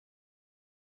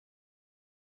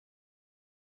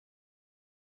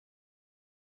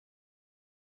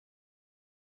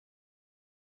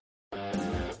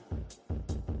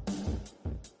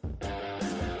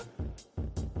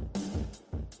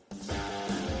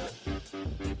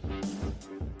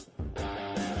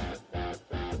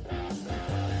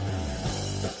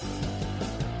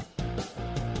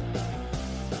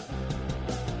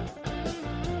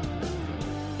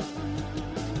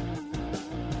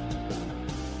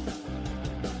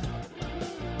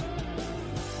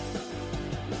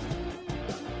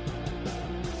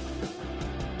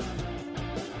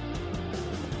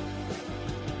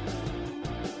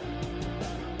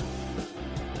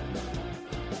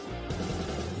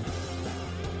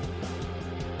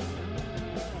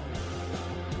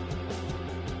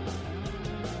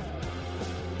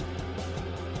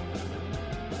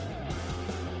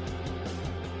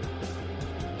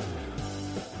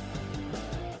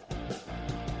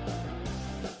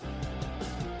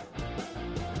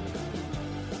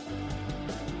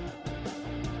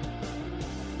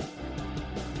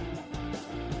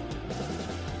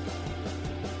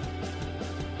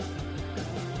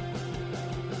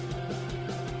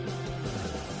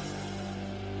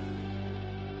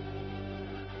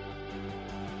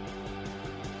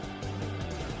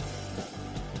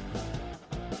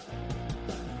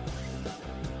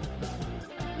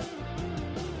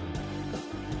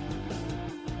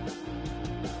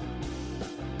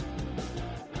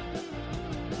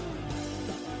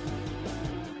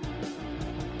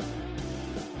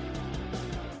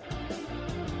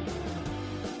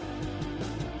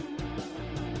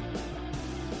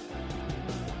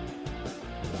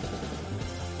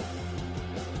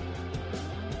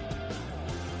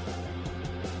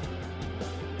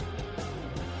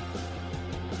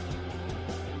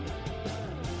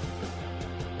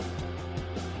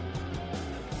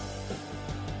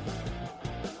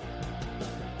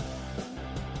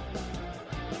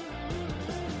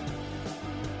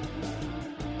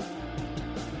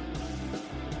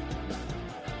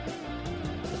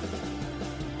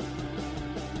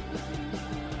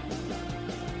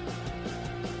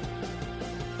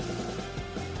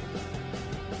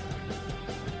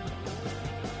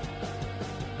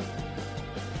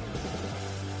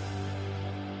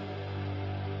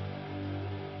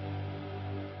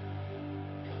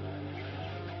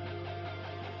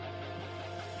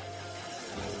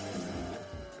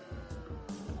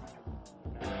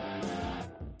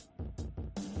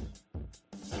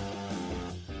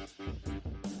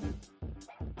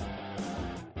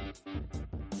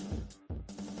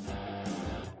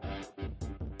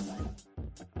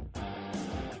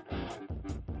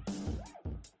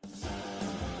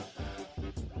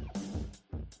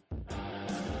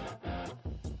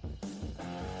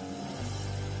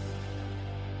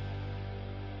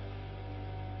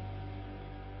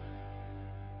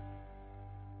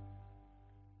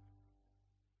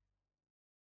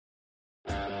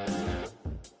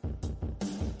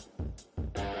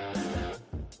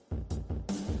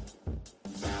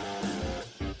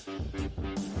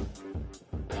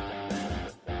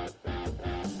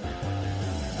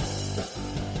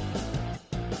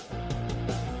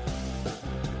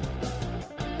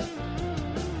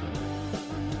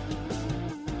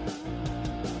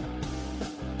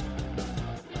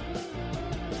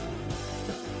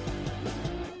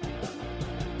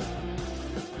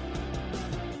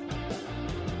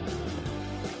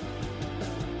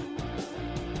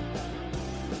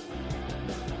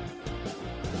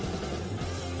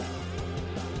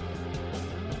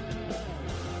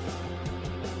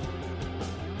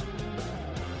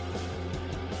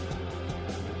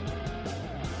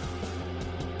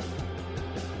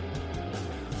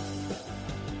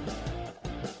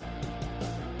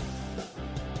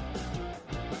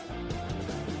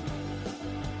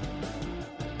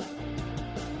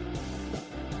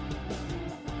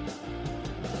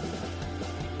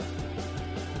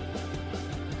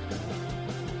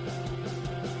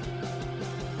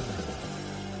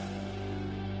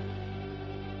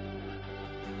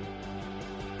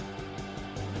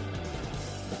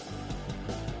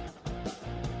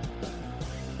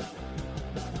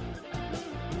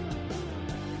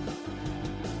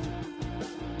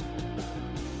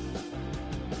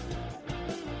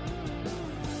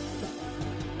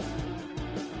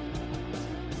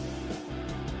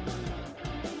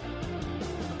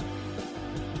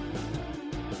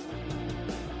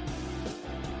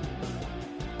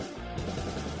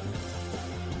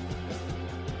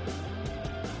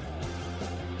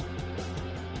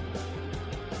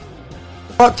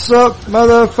What's up,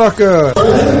 motherfucker? Hold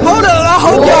on, I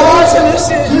hope y'all watching this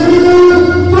shit.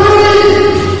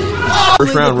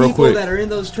 First round, real quick. People that are in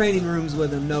those training rooms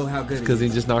with him know how good because he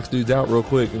just knocks dudes out real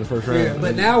quick in the first round. Yeah,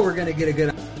 but now we're gonna get a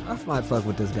good. I might fuck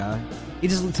with this guy. He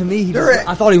just, to me,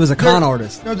 I thought he was a con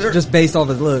artist, just based off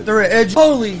his look. They're at edge.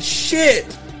 Holy shit!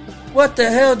 What the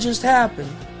hell just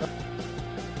happened?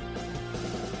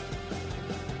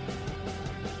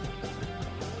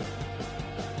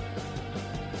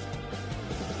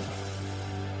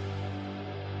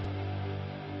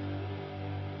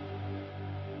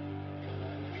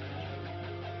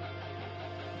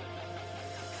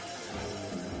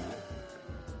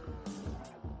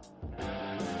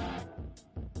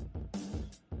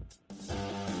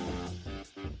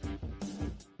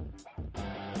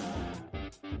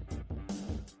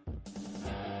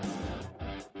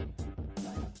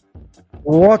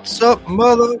 What's up,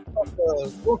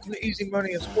 motherfuckers? Welcome to Easy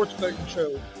Money and Sports Betting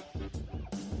Show.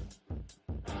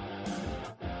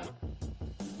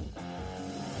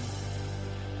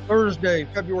 Thursday,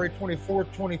 February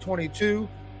 24th, 2022.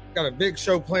 Got a big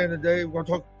show planned today. We're going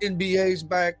to talk NBA's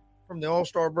back from the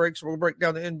All-Star break, so we'll break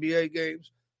down the NBA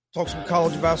games, talk some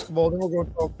college basketball. Then we're going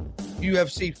to talk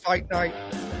UFC Fight Night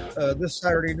this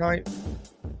Saturday night.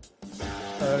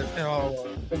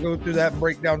 We'll go through that and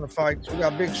break down the fights. We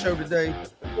got a big show today.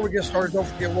 Before we get started, don't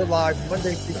forget we're live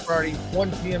Monday through Friday,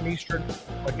 1 p.m. Eastern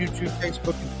on YouTube,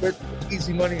 Facebook, and Twitter.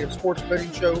 Easy Money and Sports Betting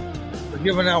Show. We're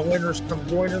giving out winners. Come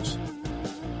join us.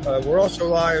 We're also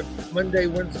live Monday,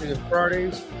 Wednesday, and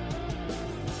Fridays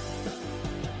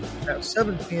at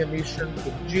 7 p.m. Eastern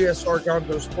with GSR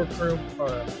Gonzo Sports Room,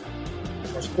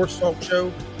 our sports talk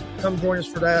show. Come join us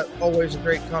for that. Always a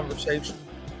great conversation.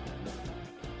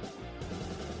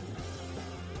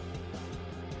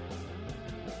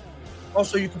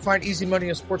 Also, you can find Easy Money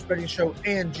and Sports Betting Show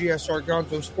and GSR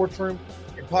Gonzo Sports Room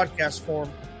in podcast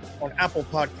form on Apple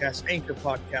Podcasts, Anchor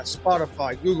Podcasts,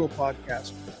 Spotify, Google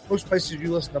Podcasts. Most places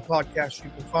you listen to podcasts, you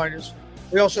can find us.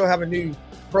 We also have a new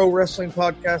pro wrestling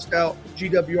podcast out,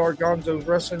 GWR Gonzo's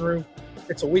Wrestling Room.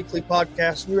 It's a weekly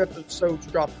podcast. New episodes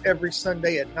drop every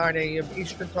Sunday at 9 a.m.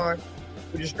 Eastern Time.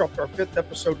 We just dropped our 5th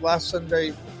episode last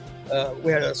Sunday.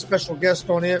 We had a special guest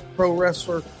on it, pro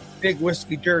wrestler, Big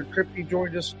Whiskey Jared Kripke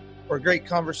joined us for a great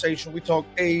conversation. We talk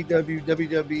AEW,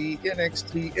 WWE,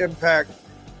 NXT, Impact,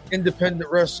 independent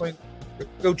wrestling.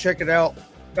 Go check it out.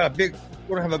 We're going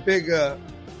to have a big,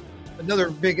 another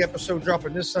big episode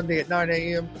dropping this Sunday at 9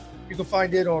 a.m. You can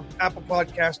find it on Apple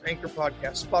Podcasts, Anchor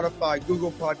Podcasts, Spotify,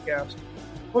 Google Podcasts.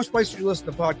 Most places you listen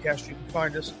to podcasts, you can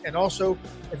find us. And also,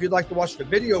 if you'd like to watch the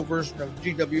video version of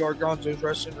GWR Gonzo's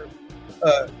Wrestling Room,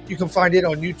 you can find it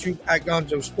on YouTube at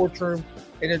Gonzo Sports Room.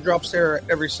 And it drops there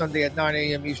every Sunday at 9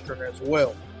 a.m. Eastern as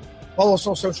well. Follow us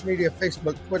on social media,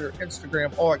 Facebook, Twitter,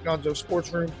 Instagram, all at Gonzo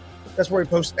Sports Room. That's where we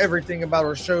post everything about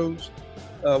our shows,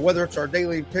 whether it's our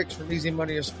daily picks from Easy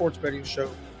Money and Sports Betting Show,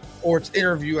 or it's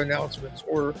interview announcements,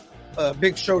 or a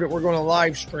big show that we're going to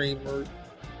live stream, or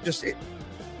just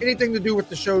anything to do with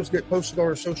the shows get posted on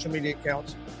our social media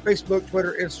accounts. Facebook,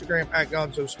 Twitter, Instagram, at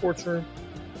Gonzo Sports Room.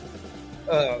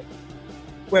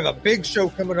 We have a big show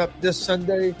coming up this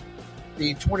Sunday,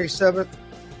 the 27th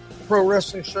Pro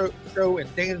Wrestling show in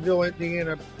Danville,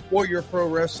 Indiana, Warrior Pro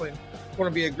Wrestling. It's going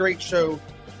to be a great show.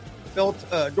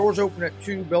 Doors open at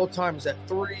 2, bell time is at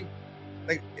 3.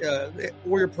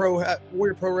 Warrior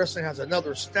Pro Wrestling has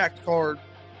another stacked card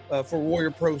for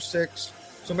Warrior Pro 6.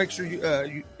 So make sure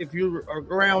if you are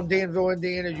around Danville,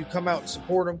 Indiana, you come out and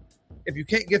support them. If you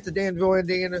can't get to Danville,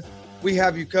 Indiana, we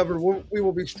have you covered. We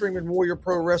will be streaming Warrior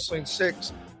Pro Wrestling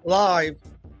 6 live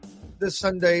this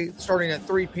Sunday, starting at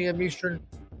 3 p.m. Eastern,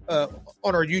 on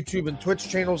our YouTube and Twitch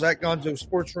channels at Gonzo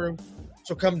Sports Room.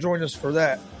 So come join us for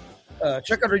that.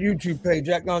 Check out our YouTube page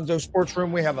at Gonzo Sports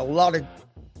Room. We have a lot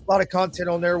of content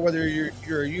on there. Whether you're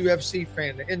a UFC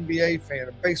fan, an NBA fan,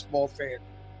 a baseball fan,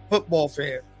 football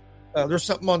fan, there's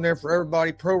something on there for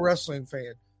everybody. Pro wrestling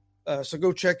fan. So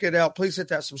go check it out. Please hit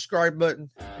that subscribe button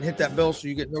and hit that bell so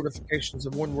you get notifications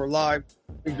of when we're live.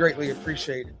 We greatly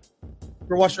appreciate it. If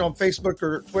you're watching on Facebook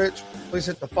or Twitch, please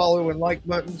hit the follow and like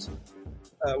buttons.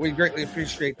 We greatly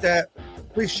appreciate that.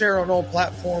 Please share on all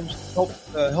platforms. Help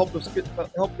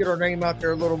get our name out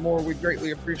there a little more. We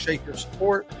greatly appreciate your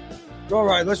support. All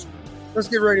right, let's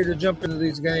get ready to jump into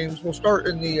these games. We'll start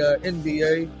in the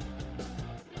NBA.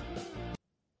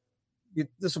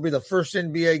 This will be the first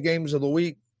NBA games of the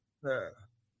week.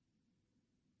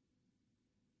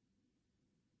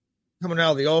 Coming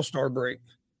out of the All-Star break.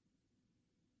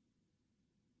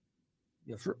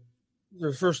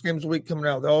 The first games of the week coming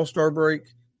out of the All-Star break.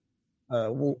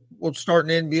 We'll start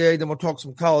in the NBA, then we'll talk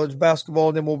some college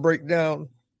basketball, then we'll break down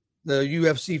the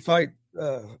UFC fight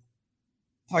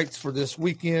fights for this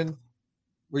weekend,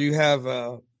 where you have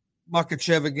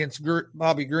Makhachev against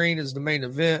Bobby Green is the main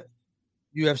event.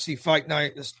 UFC Fight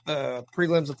Night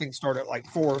prelims, I think, start at like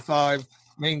 4 or 5.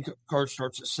 Main card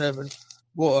starts at 7.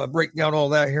 We'll break down all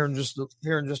that here in just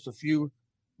a few.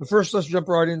 But first, let's jump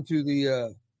right into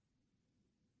the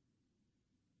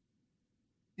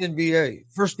NBA.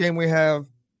 First game we have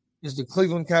is the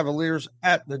Cleveland Cavaliers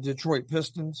at the Detroit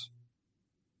Pistons.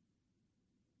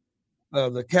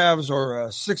 The Cavs are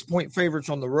 6-point favorites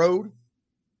on the road.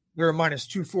 They're a minus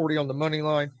 240 on the money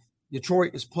line.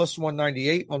 Detroit is plus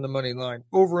 198 on the money line.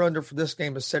 Over-under for this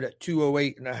game is set at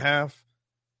 208.5.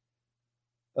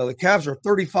 The Cavs are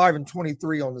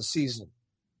 35-23 on the season.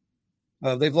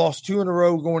 They've lost 2 in a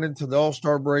row going into the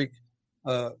All-Star break.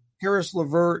 Caris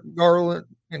LeVert, Garland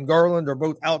are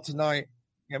both out tonight,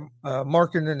 and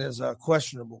Markkanen is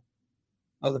questionable.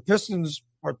 The Pistons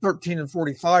are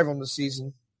 13-45 on the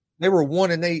season. They were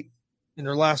 1-8 in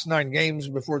their last 9 games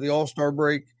before the All-Star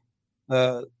break.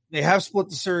 They have split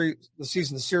the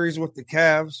season series with the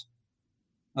Cavs.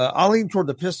 I lean toward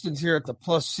the Pistons here at the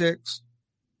 +6,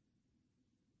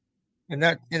 and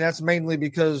that's mainly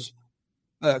because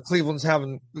Cleveland's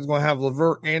going to have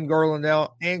LeVert and Garland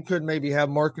out, and could maybe have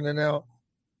Markkanen out.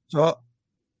 So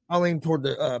I lean toward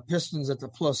the Pistons at the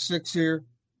 +6 here.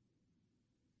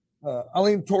 I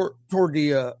lean toward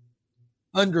the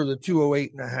under the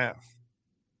 208.5.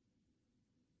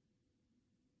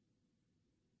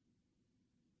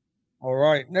 All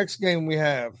right, next game we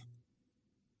have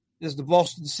is the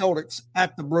Boston Celtics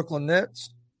at the Brooklyn Nets.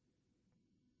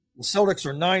 The Celtics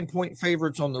are 9-point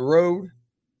favorites on the road.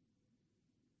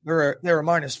 They're a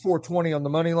minus 420 on the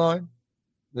money line.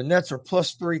 The Nets are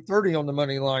plus 330 on the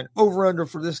money line. Over-under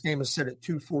for this game is set at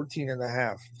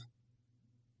 214.5.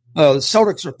 The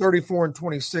Celtics are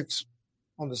 34-26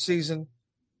 on the season.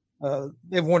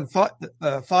 They've won 5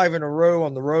 in a row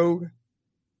on the road.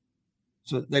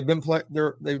 So they've been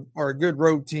they are a good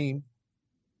road team.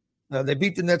 They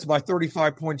beat the Nets by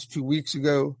 35 points 2 weeks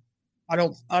ago. I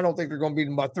don't think they're going to beat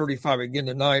them by 35 again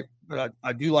tonight, but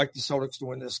I do like the Celtics to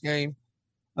win this game.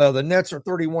 The Nets are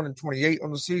 31-28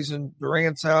 on the season.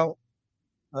 Durant's out.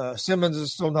 Simmons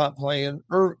is still not playing.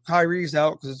 Kyrie's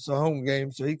out because it's a home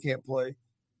game, so he can't play.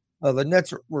 The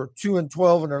Nets were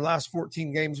 2-12 in their last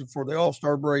 14 games before the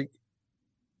All-Star break.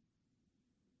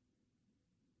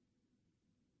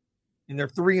 And they're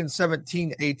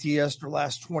 3-17 ATS their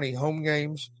last 20 home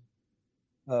games.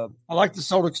 I like the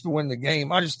Celtics to win the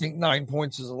game. I just think 9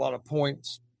 points is a lot of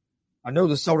points. I know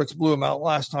the Celtics blew them out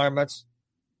last time. That's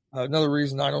another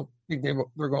reason I don't think they're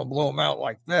going to blow them out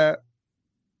like that.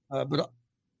 So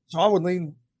I would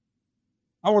lean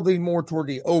more toward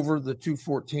the over the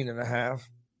 214.5.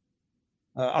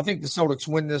 I think the Celtics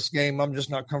win this game. I'm just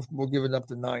not comfortable giving up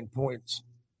the 9 points.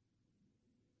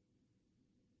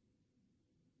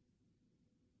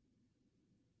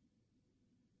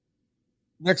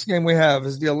 Next game we have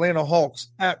is the Atlanta Hawks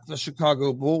at the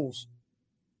Chicago Bulls.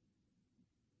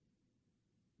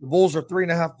 The Bulls are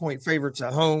 3.5-point favorites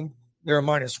at home. They're a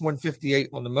minus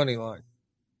 158 on the money line.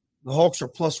 The Hawks are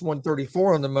plus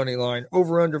 134 on the money line.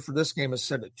 Over-under for this game is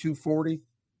set at 240.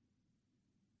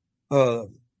 The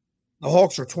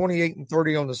Hawks are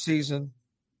 28-30 on the season.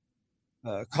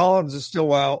 Collins is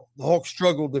still out. The Hawks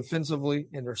struggle defensively,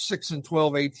 and they're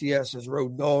 6-12 ATS as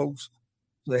road dogs.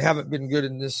 So they haven't been good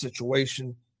in this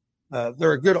situation.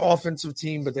 They're a good offensive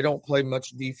team, but they don't play much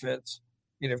defense.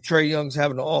 And if Trae Young's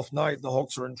having an off night, the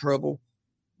Hawks are in trouble.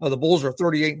 The Bulls are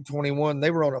 38-21. They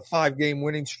were on a 5-game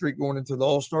winning streak going into the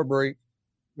All-Star break.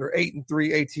 They're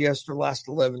 8-3 ATS their last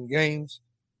 11 games.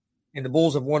 And the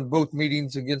Bulls have won both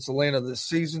meetings against Atlanta this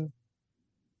season.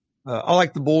 I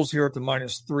like the Bulls here at the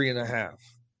minus 3.5.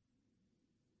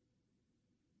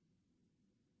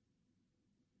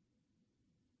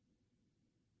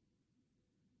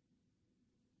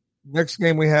 Next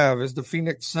game we have is the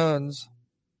Phoenix Suns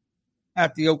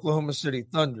at the Oklahoma City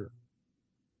Thunder.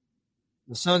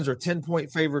 The Suns are 10-point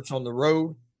favorites on the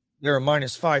road. They're a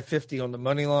minus 550 on the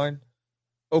money line.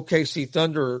 OKC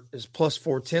Thunder is plus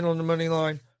 410 on the money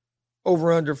line.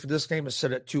 Over-under for this game is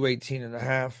set at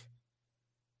 218.5.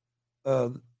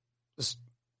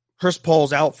 Chris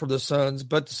Paul's out for the Suns,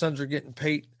 but the Suns are getting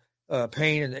Payne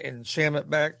and Shamet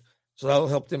back, so that'll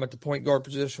help them at the point guard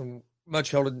position.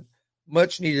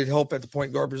 Much needed help at the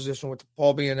point guard position with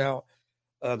Paul being out.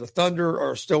 The Thunder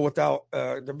are still without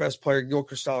their best player,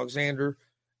 Gilgeous-Alexander,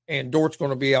 and Dort's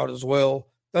going to be out as well.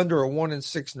 Thunder are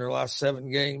 1-6 in their last 7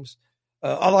 games.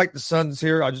 I like the Suns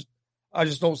here. I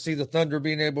just don't see the Thunder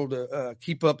being able to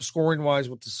keep up scoring wise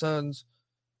with the Suns.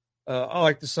 I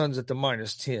like the Suns at the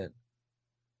minus 10.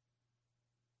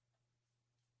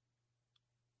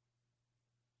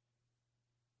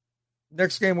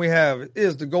 Next game we have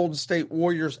is the Golden State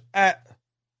Warriors at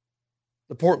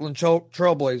the Portland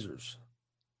Trailblazers.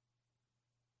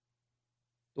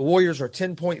 The Warriors are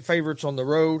 10-point favorites on the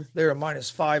road. They're a minus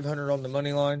 500 on the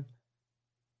money line.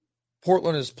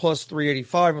 Portland is plus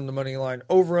 385 on the money line.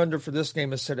 Over-under for this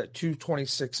game is set at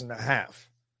 226.5.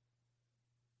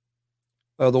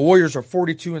 The Warriors are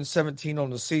 42-17 on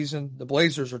the season. The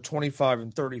Blazers are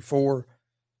 25-34.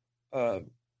 The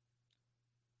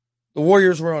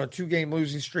Warriors were on a 2-game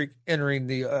losing streak entering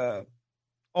the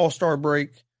All-Star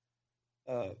break.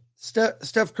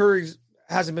 Steph Curry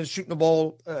hasn't been shooting the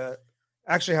ball,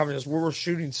 actually having his worst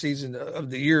shooting season of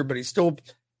the year, but he's still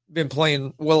been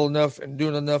playing well enough and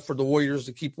doing enough for the Warriors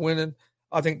to keep winning.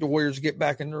 I think the Warriors get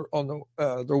back on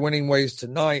their winning ways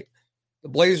tonight. The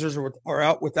Blazers are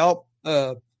out without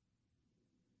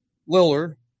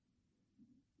Lillard.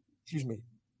 Excuse me.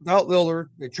 Without Lillard,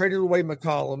 they traded away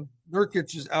McCollum.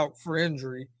 Nurkic is out for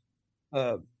injury.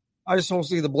 I just don't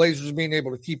see the Blazers being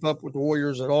able to keep up with the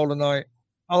Warriors at all tonight.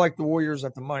 I like the Warriors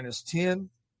at the minus 10.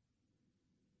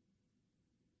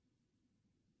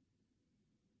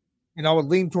 And I would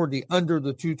lean toward the under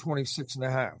the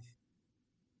 226.5.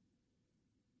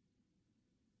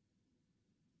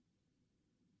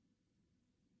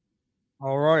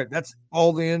 All right, that's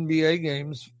all the NBA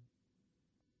games.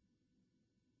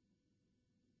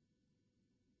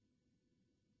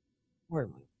 Wait a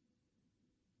minute.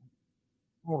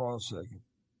 Hold on a second.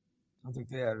 I think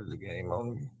they added a game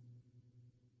on me.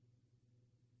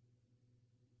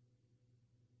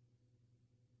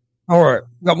 All right,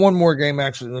 got one more game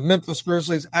actually. The Memphis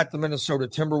Grizzlies at the Minnesota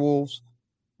Timberwolves.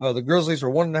 The Grizzlies are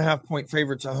 1.5-point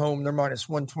favorites at home. They're minus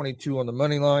 122 on the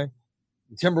money line.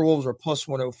 The Timberwolves are plus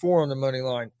 104 on the money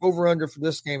line. Over-under for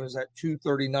this game is at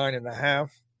 239.5.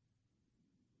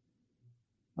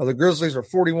 The Grizzlies are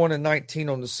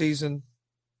 41-19 on the season.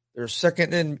 They're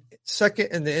second in the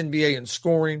NBA in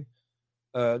scoring.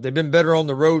 They've been better on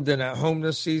the road than at home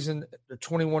this season. They're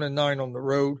 21-9 on the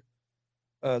road.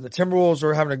 The Timberwolves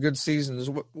are having a good season as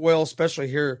well, especially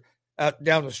here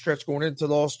down the stretch going into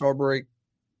the All-Star break.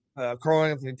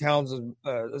 Karl-Anthony Towns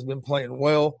has been playing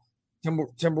well.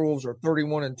 Timberwolves are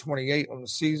 31-28 on the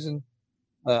season.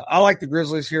 I like the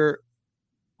Grizzlies here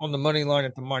on the money line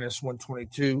at the minus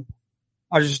 122.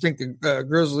 I just think the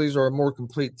Grizzlies are a more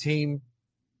complete team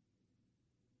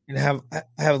and have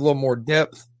a little more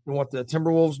depth than what the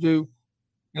Timberwolves do.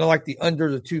 And I like the under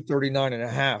the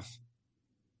 239.5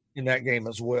 in that game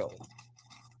as well.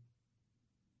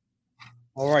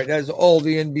 All right, that is all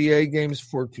the NBA games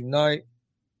for tonight.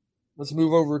 Let's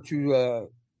move over to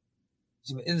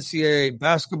some NCAA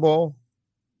basketball,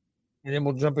 and then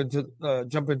we'll jump into the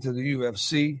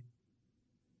UFC.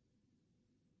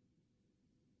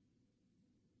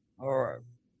 All right,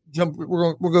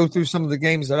 we'll go through some of the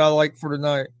games that I like for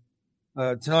tonight.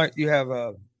 Tonight you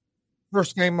have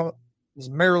first game is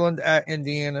Maryland at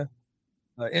Indiana.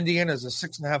 Indiana is a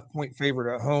 6.5-point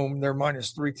favorite at home. They're minus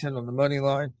 310 on the money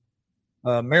line.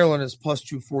 Maryland is plus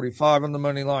 245 on the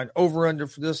money line. Over-under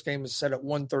for this game is set at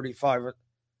 135.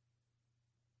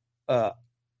 I'm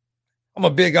a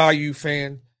big IU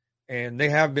fan, and they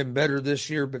have been better this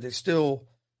year, but they still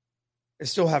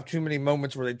have too many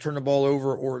moments where they turn the ball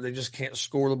over or they just can't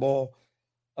score the ball.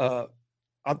 I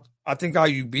think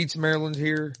IU beats Maryland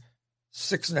here.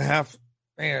 6.5.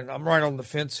 Man, I'm right on the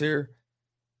fence here.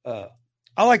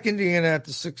 I like Indiana at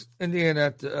the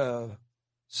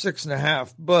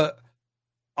 6.5, but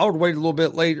I would wait a little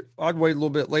bit later. I'd wait a little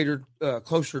bit later,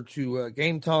 closer to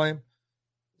game time.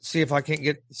 See if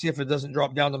it doesn't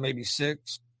drop down to maybe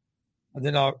 6, and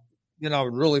then I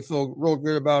would really feel real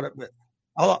good about it. But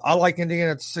I like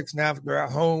Indiana at 6.5. They're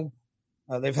at home.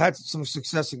 They've had some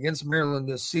success against Maryland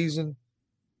this season,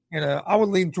 and I would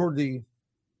lean toward the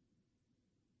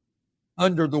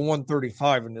under the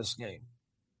 135 in this game.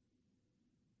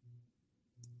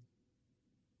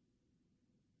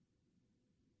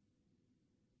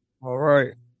 All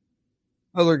right.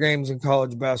 Other games in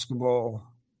college basketball.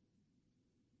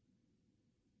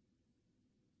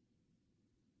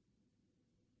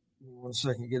 One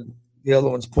second, get the other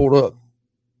ones pulled up.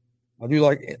 I do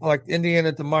like Indiana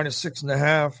at the minus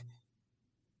 6.5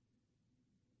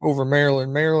 over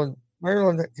Maryland.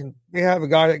 Maryland they have a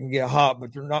guy that can get hot,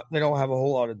 but they don't have a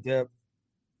whole lot of depth.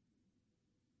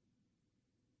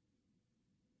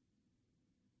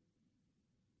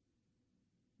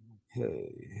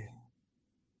 Okay.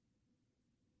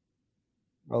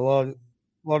 A lot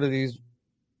of these,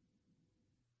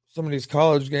 some of these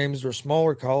college games are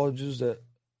smaller colleges that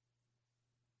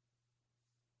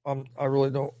I'm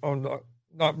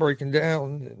not breaking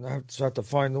down, and I just have to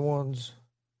find the ones.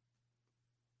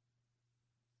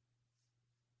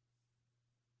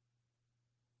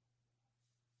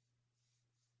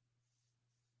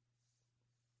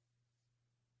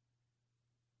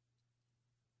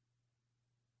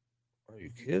 Are you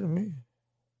kidding me?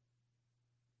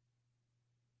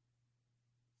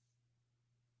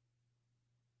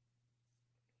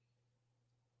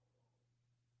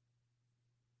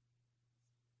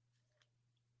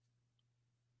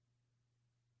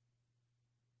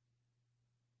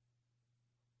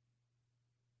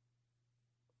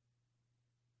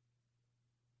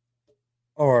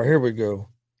 All right, here we go.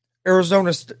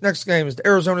 Next game is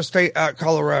Arizona State at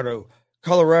Colorado.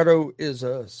 Colorado is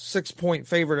a 6-point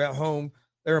favorite at home.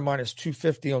 They're minus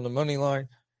 250 on the money line.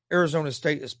 Arizona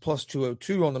State is plus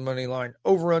 202 on the money line.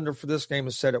 Over under for this game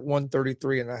is set at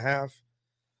 133.5.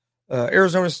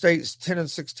 Arizona State is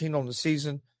 10-16 on the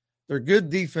season. They're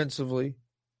good defensively.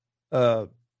 Their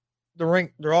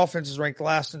offense is ranked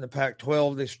last in the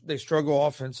Pac-12. They struggle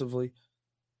offensively.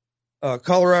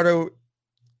 Colorado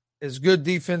is good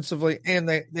defensively, and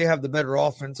they have the better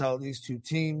offense out of these two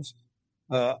teams.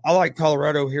 I like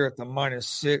Colorado here at the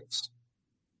 -6.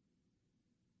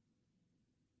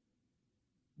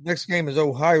 Next game is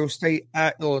Ohio State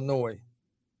at Illinois.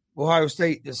 Ohio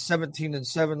State is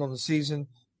 17-7 on the season.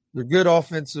 They're good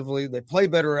offensively. They play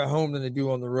better at home than they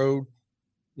do on the road.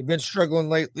 They've been struggling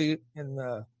lately and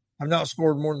have not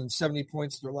scored more than 70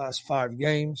 points in their last 5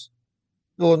 games.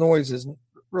 Illinois is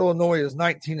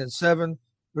 19-7.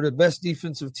 They're the best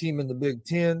defensive team in the Big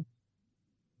Ten.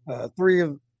 Three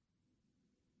of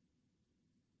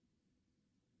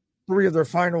their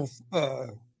final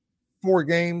 4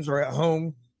 games are at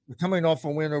home. They're coming off a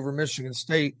win over Michigan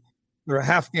State. They're a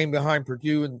half game behind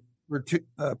Purdue in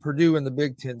the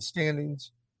Big Ten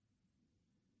standings.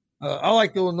 I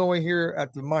like Illinois here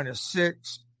at the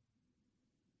 -6.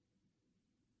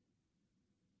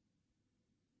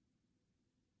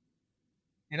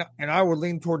 And I would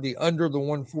lean toward the under the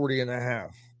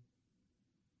 140.5.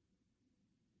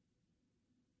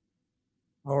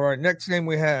 All right, next game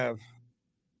we have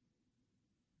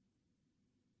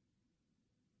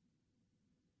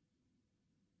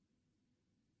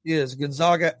is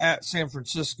Gonzaga at San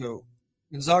Francisco.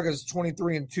 Gonzaga is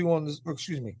 23-2 on this.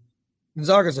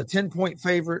 Gonzaga is a 10-point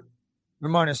favorite. They're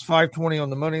minus 520 on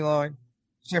the money line.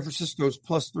 San Francisco is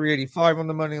plus 385 on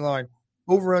the money line.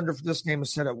 Over under for this game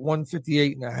is set at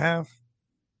 158.5.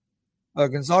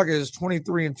 Gonzaga is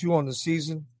 23-2 on the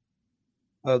season.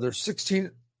 They're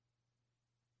 16.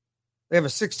 They have a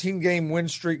 16-game win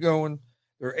streak going.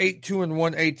 They're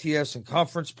 8-2-1 ATS in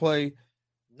conference play,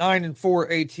 9-4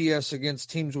 ATS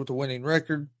against teams with a winning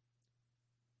record.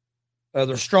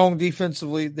 They're strong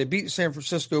defensively. They beat San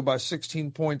Francisco by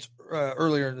 16 points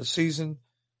earlier in the season,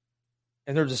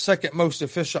 and they're the second most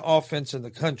efficient offense in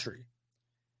the country.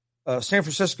 San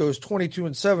Francisco is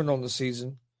 22-7 on the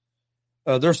season.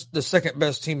 They're the second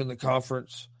best team in the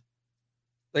conference.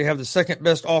 They have the second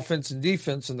best offense and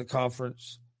defense in the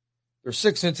conference. They're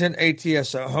 6-10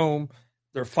 ATS at home.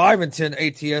 They're 5-10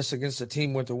 ATS against a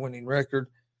team with a winning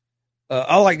record.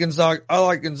 I like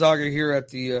Gonzaga here at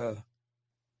the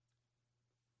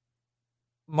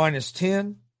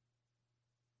 -10.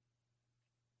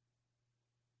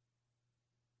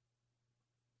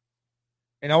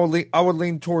 And I would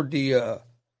lean toward the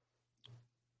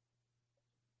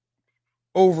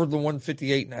over the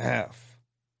 158.5.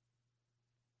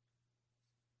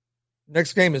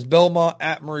 Next game is Belmont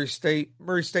at Murray State.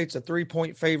 Murray State's a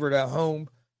 3-point favorite at home.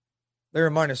 They're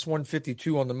minus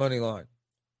 152 on the money line.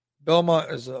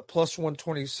 Belmont is a plus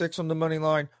 126 on the money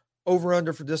line. Over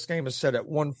under for this game is set at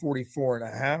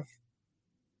 144.5.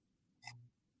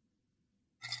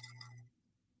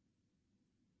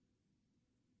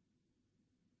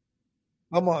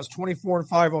 Belmont is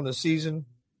 24-5 on the season.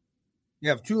 You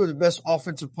have 2 of the best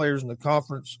offensive players in the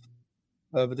conference,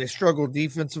 but they struggle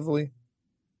defensively.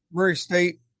 Murray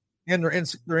State, and they're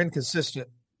inconsistent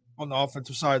on the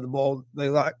offensive side of the ball. They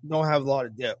don't have a lot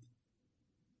of depth.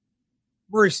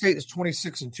 Murray State is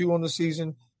 26-2 on the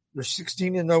season. They're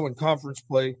 16-0 in conference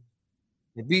play.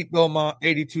 They beat Belmont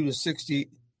 82-60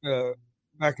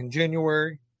 back in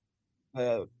January.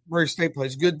 Murray State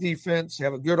plays good defense. They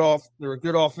have they're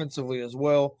good offensively as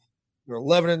well. They're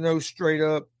 11-0 straight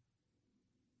up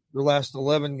their last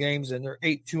 11 games, and they're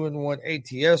 8-2-1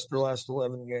 ATS their last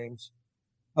 11 games.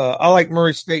 I like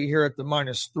Murray State here at the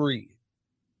 -3.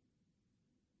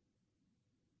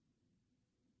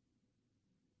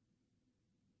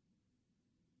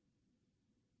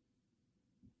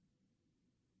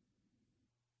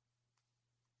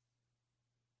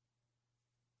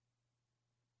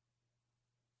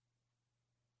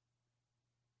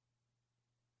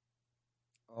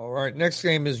 All right, next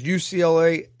game is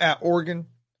UCLA at Oregon.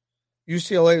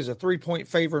 UCLA is a 3-point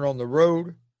favorite on the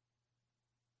road.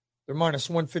 They're minus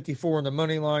 154 on the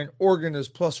money line. Oregon is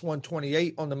plus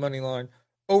 128 on the money line.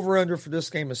 Over-under for this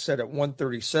game is set at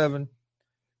 137.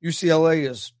 UCLA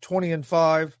is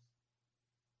 20-5.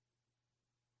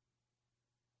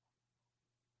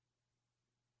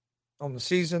 On the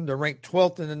season. They're ranked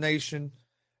 12th in the nation.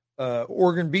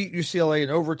 Oregon beat UCLA in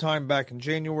overtime back in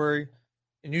January,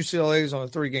 and UCLA is on a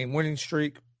 3-game winning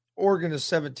streak. Oregon is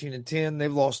 17-10.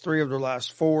 They've lost 3 of their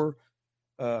last 4.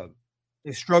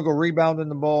 They struggle rebounding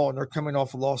the ball, and they're coming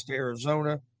off a loss to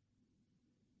Arizona.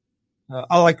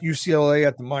 I like UCLA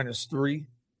at the -3.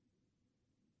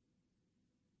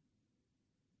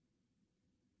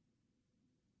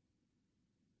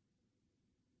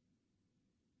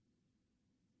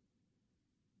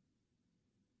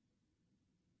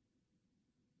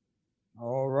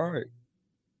 All right.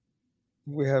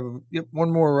 We have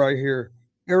one more right here.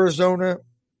 Arizona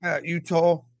at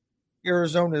Utah.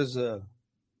 Arizona is a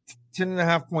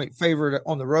 10.5-point favorite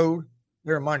on the road.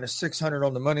 They're a -600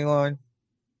 on the money line.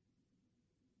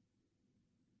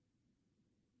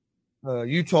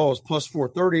 Utah is plus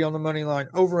 430 on the money line.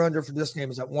 Over-under for this game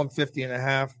is at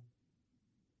 150.5.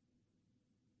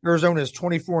 Arizona is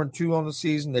 24-2 on the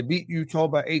season. They beat Utah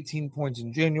by 18 points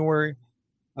in January.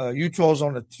 Utah's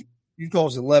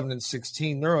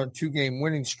 11-16. They're on a 2-game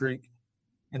winning streak,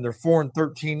 and they're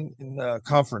 4-13 in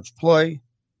conference play.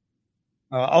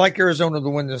 I like Arizona to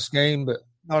win this game, but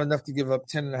not enough to give up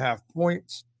 10.5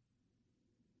 points.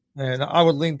 And I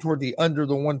would lean toward the under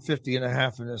the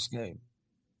 150.5 in this game.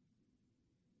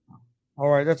 All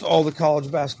right, that's all the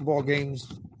college basketball games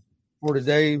for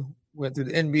today. Went through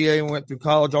the NBA and went through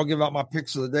college. I'll give out my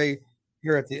picks of the day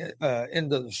here at the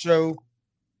end of the show.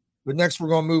 But next, we're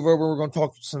going to move over. We're going to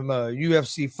talk some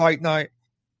UFC Fight Night.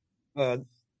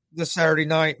 This Saturday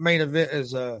night, main event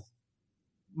is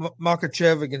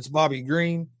Makhachev against Bobby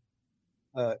Green.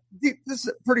 This is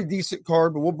a pretty decent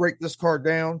card, but we'll break this card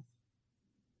down.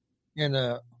 And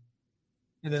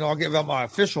then I'll give out my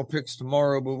official picks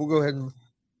tomorrow. But we'll go ahead and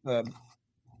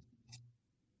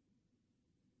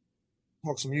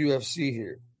talk some UFC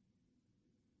here.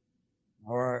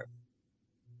 All right.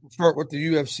 We'll start with the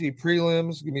UFC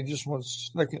prelims. Give me just 1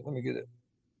 second. Let me get it.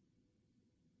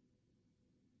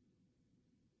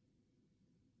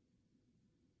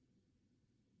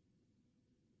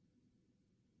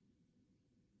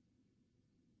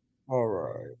 All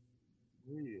right.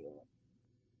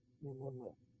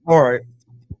 All right.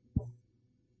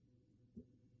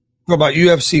 Talk about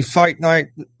UFC Fight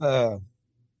Night.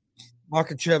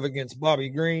 Makhachev against Bobby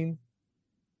Green.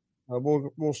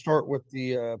 We'll start with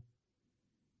the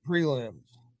prelims.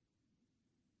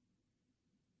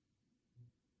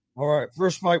 All right.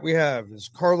 First fight we have is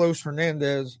Carlos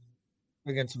Hernandez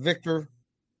against Victor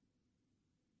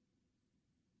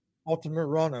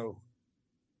Altamirano.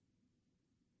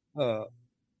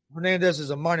 Hernandez is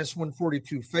a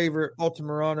 -142 favorite.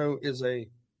 Altamirano is a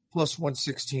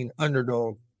 +116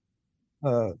 underdog.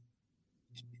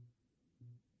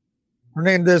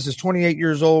 Hernandez is 28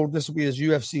 years old. This will be his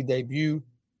UFC debut.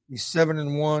 He's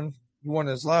 7-1. He won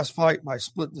his last fight by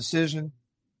split decision.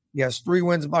 He has 3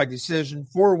 wins by decision,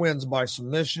 4 wins by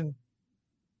submission.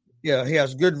 Yeah, he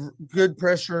has good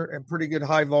pressure and pretty good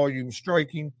high volume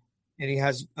striking, and he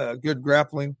has good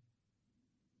grappling.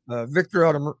 Victor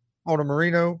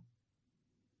Altamirano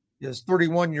is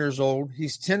 31 years old.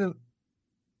 He's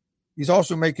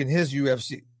also making his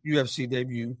UFC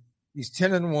debut. He's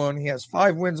 10-1. He has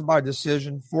 5 wins by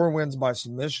decision, 4 wins by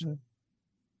submission.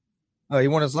 He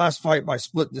won his last fight by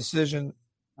split decision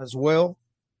as well.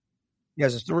 He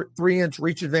has a 3-inch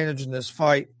reach advantage in this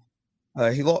fight.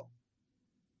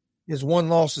 His 1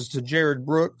 loss is to Jared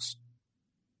Brooks.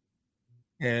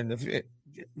 And if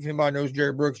anybody knows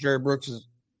Jared Brooks is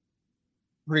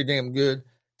pretty damn good.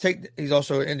 He's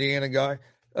also an Indiana guy.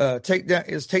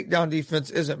 His takedown defense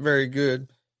isn't very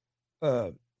good.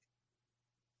 But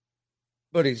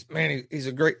he's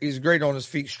great on his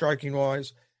feet striking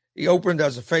wise. He opened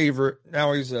as a favorite.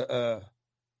 Now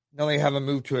now they have him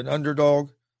moved to an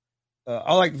underdog.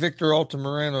 I like Victor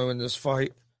Altamirano in this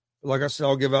fight. Like I said,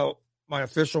 I'll give out my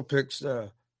official picks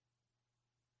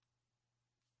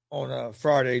on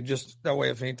Friday, just that way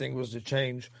if anything was to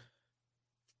change.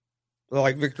 I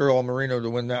like Victor Altamirano to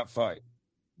win that fight.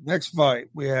 Next fight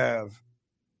we have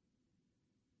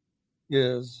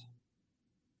is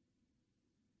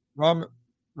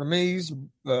Ramiz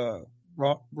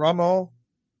Ramal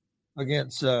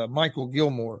against Michael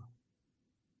Gilmore.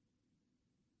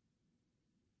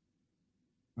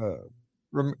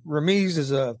 Ramiz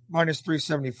is a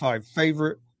 -375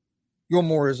 favorite.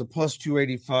 Gilmore is a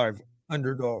 +285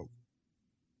 underdog.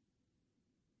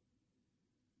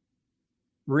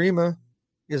 Rima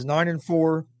is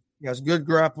 9-4. He has good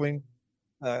grappling.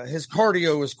 His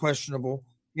cardio is questionable.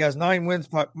 He has 9 wins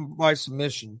by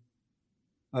submission.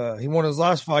 He won his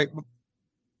last fight,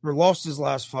 or lost his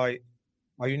last fight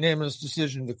by unanimous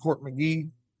decision to Court McGee.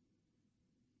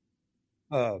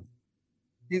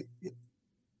 He's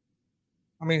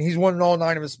won all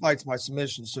 9 of his fights by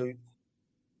submission. So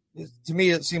to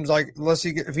me, it seems like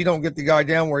if he don't get the guy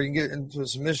down where he can get into a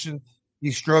submission,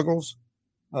 he struggles.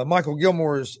 Michael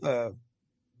Gilmore is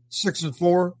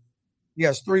 6-4. He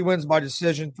has 3 wins by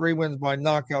decision, 3 wins by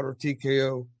knockout or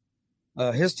TKO.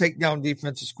 His takedown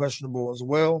defense is questionable as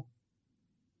well.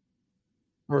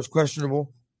 Or is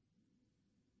questionable.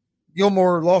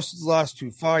 Gilmore lost his last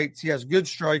 2 fights. He has good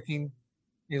striking.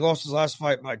 He lost his last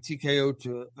fight by TKO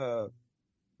to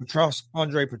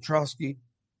Andre Petroski.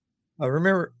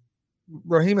 Remember,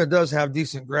 Brahima does have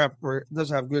decent does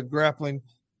have good grappling.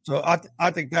 So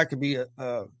I think that could be is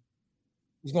going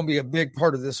to be a big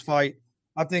part of this fight.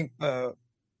 I think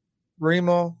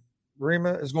Brahima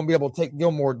is going to be able to take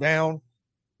Gilmore down,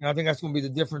 and I think that's going to be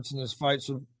the difference in this fight.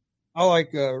 So I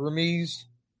like Ramiz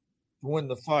to win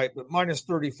the fight, but minus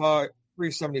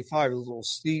 375 is a little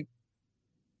steep.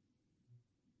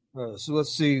 So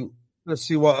let's see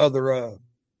what other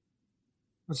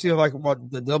let's see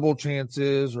what the double chance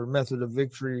is or method of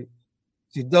victory.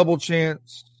 See, double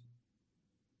chance.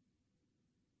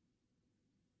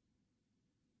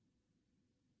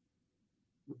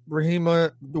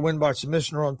 Brahima to win by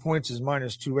submission or on points is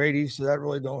minus 280, so that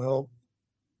really don't help.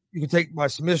 You can take by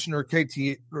submission or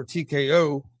KT or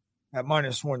TKO at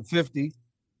minus 150.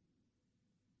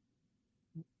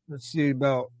 Let's see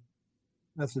about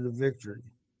method of victory.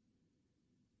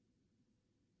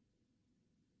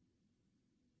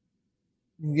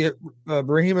 You can get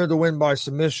Brahima to win by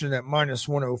submission at minus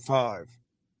 105.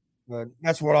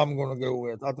 That's what I'm going to go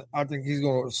with. I think he's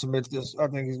going to submit this. I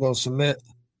think he's going to submit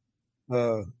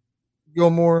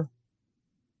Gilmore.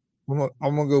 I'm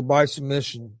going to go by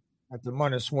submission at the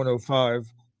minus 105.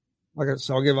 Like I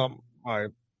said, I'll give out my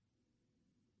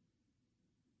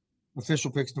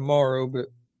official picks tomorrow, but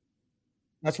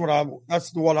that's what I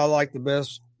like the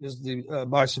best is the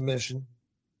by submission.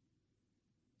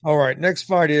 All right, next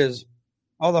fight is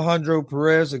Alejandro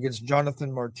Perez against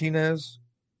Jonathan Martinez.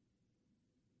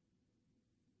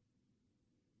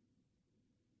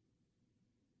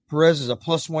 Perez is a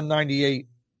plus 198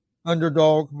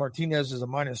 underdog. Martinez is a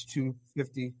minus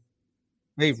 250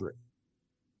 favorite.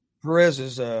 Perez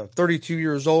is 32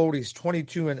 years old. He's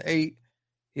 22-8.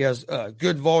 He has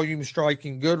good volume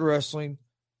striking, good wrestling.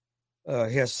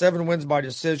 He has 7 wins by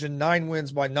decision, 9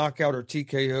 wins by knockout or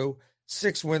TKO,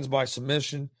 6 wins by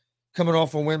submission, coming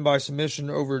off a win by submission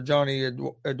over Johnny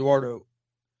Eduardo.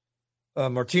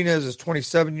 Martinez is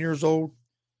 27 years old.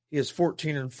 He is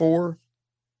 14-4.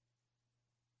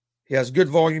 He has good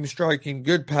volume striking,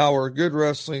 good power, good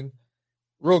wrestling,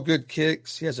 real good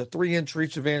kicks. He has a 3-inch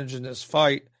reach advantage in this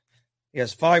fight. He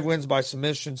has 5 wins by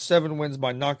submission, 7 wins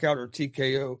by knockout or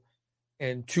TKO,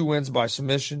 and 2 wins by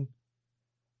submission.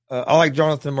 I like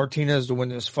Jonathan Martinez to win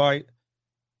this fight.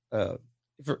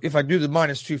 If I do the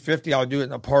minus 250, I'll do it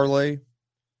in a parlay.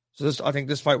 So I think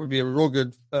this fight would be a real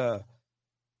good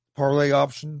parlay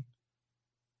option.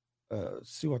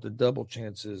 Let's see what the double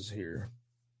chance is here.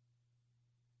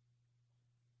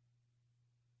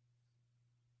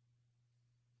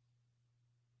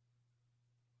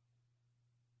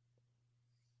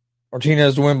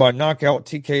 Martinez to win by knockout,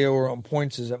 TKO, or on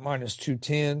points is at minus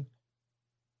 210.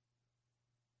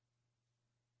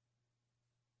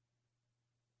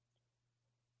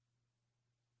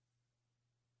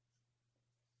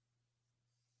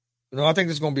 I think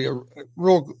this is going to be a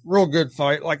real good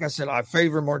fight. Like I said, I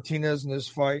favor Martinez in this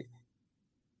fight.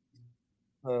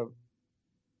 At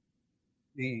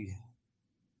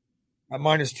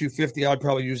minus 250, I'd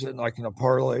probably use it in a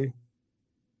parlay.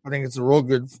 I think it's a real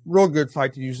good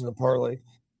fight to use in the parlay.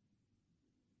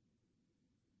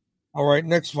 All right,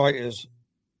 next fight is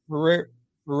Perez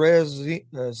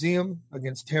Ziem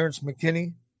against Terrence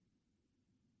McKinney.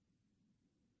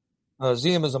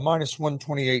 Ziem is a minus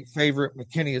 128 favorite.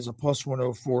 McKinney is a plus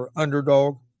 104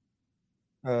 underdog.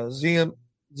 Ziem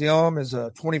is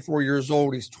 24 years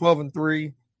old. He's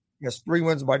 12-3. He has 3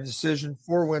 wins by decision,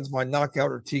 4 wins by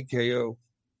knockout or TKO,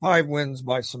 5 wins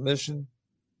by submission.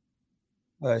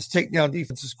 His takedown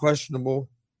defense is questionable.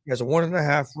 He has a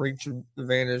 1.5 reach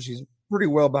advantage. He's a pretty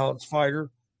well-balanced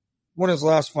fighter. Won his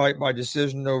last fight by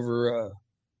decision over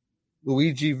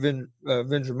Luigi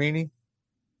Vendramini.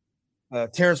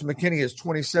 Terrence McKinney is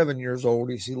 27 years old.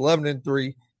 He's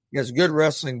 11-3. He has good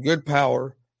wrestling, good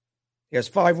power. He has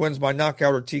 5 wins by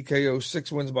knockout or TKO,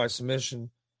 6 wins by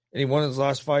submission. And he won his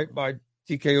last fight by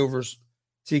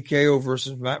TKO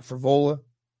versus Matt Frevola.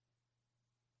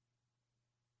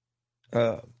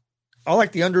 I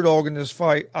like the underdog in this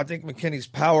fight. I think McKinney's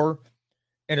power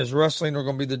and his wrestling are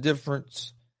going to be the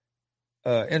difference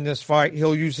in this fight.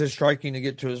 He'll use his striking to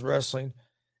get to his wrestling,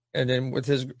 and then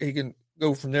he can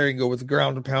go from there. He can go with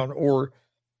ground and pound or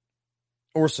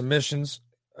submissions.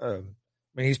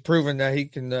 He's proven that he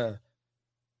can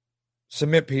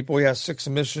submit people. He has 6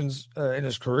 submissions in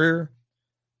his career.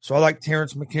 So I like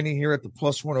Terrence McKinney here at the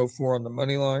plus 104 on the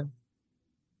money line.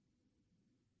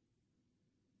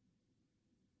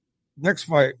 Next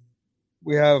fight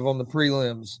we have on the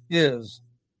prelims is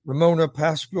Ramona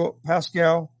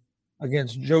Pascal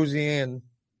against Josiane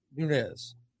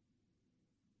Nunes.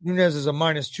 Nunes is a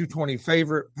minus 220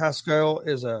 favorite. Pascal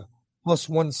is a plus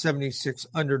 176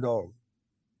 underdog.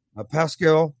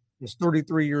 Pascal is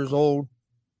 33 years old.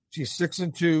 She's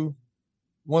 6-2.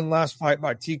 Won last fight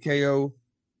by TKO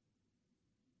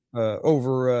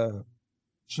over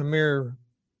Shamir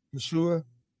Peshua.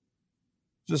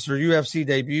 Just her UFC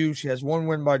debut. She has 1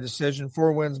 win by decision,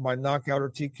 4 wins by knockout or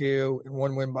TKO, and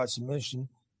 1 win by submission.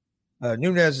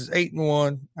 Nunes is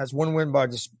 8-1, has 1 win by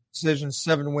decision,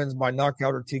 7 wins by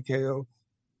knockout or TKO.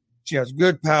 She has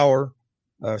good power.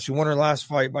 She won her last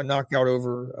fight by knockout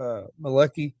over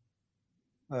Malecki.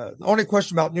 The only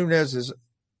question about Nunes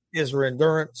is her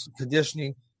endurance,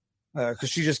 conditioning, because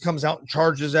she just comes out and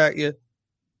charges at you.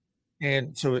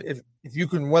 And so if you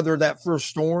can weather that first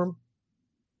storm,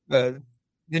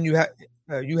 then you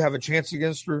have a chance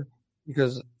against her,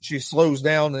 because she slows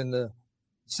down in the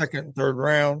second and third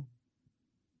round.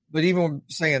 But even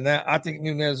saying that, I think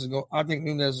Nunes is going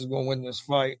to win this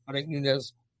fight. I think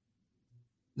Nunes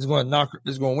is going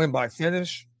to win by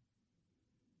finish.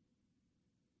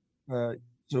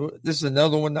 So this is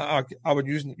another one that I would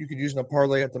use. You could use in a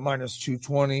parlay at the minus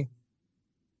 220.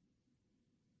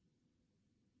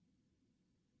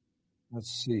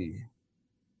 Let's see.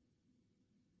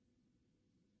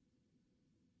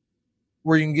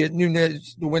 Where you can get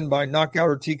Nunes to win by knockout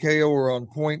or TKO or on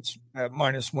points at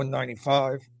minus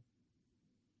 195.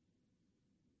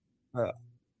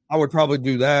 I would probably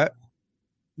do that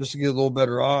just to get a little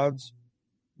better odds.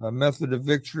 Method of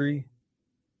victory.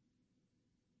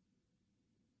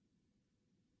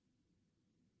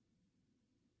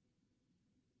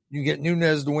 You get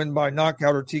Nunes to win by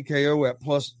knockout or TKO at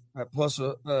plus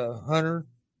 100.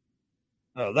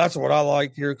 That's what I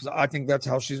like here, because I think that's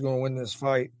how she's going to win this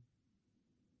fight.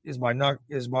 Is by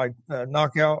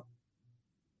knockout.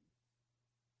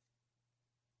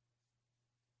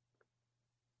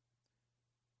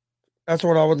 That's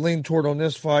what I would lean toward on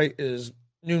this fight, is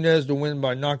Nunes to win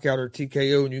by knockout or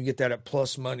TKO, and you get that at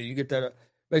plus money. You get that at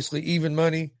basically even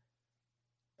money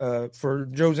for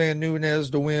Josiane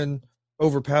Nunes to win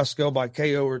over Pascal by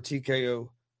KO or TKO.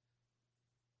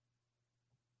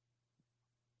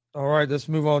 All right, let's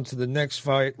move on to the next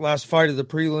fight. Last fight of the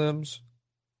prelims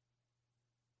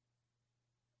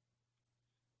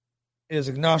is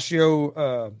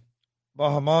Ignacio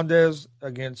Bahamondes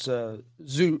against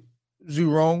Zhu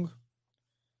Rong.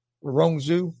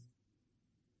 Rongzhu.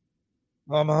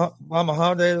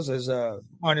 Bahamondes is a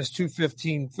minus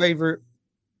 215 favorite.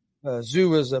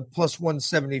 Zhu is a plus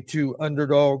 172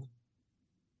 underdog.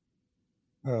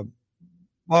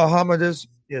 Bahamondes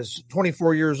is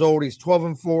 24 years old. He's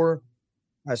 12-4,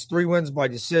 has 3 wins by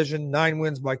decision, 9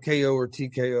 wins by KO or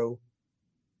TKO.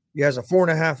 He has a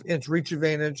 4.5-inch reach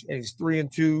advantage, and he's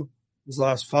 3-2 his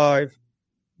last 5. And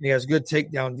he has good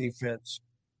takedown defense.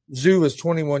 Zhu is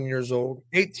 21 years old,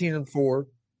 18-4,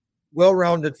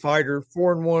 well-rounded fighter,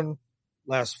 4-1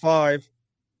 last 5,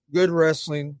 good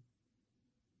wrestling,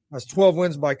 has 12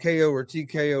 wins by KO or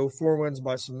TKO, 4 wins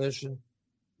by submission,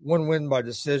 1 win by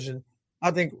decision.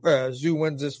 I think Zhu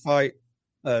wins this fight.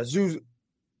 Zhu's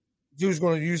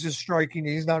going to use his striking.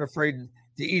 He's not afraid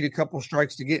to eat a couple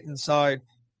strikes to get inside,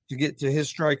 to get to his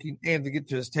striking, and to get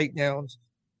to his takedowns.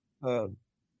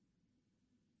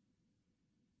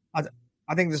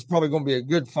 I think this is probably going to be a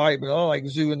good fight, but I like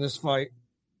Zhu in this fight.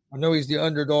 I know he's the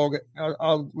underdog.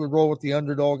 I'll roll with the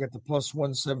underdog at the plus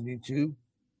 172.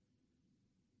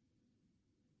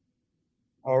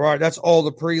 All right, that's all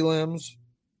the prelims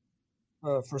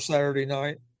for Saturday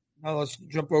night. Now let's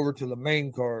jump over to the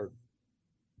main card.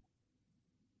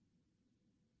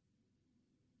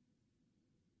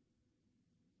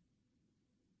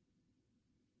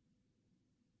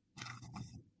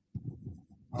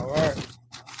 All right.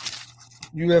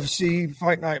 UFC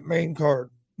Fight Night main card.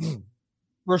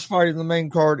 First fight in the main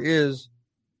card is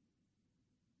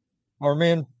our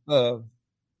man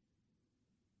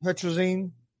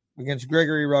Petrosyan against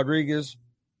Gregory Rodriguez.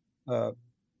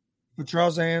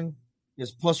 Petrosyan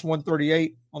is plus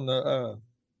 138 on the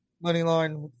money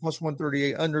line, plus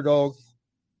 138 underdog.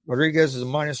 Rodriguez is a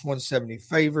minus 170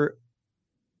 favorite.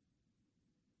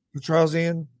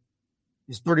 Petrosian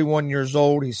is 31 years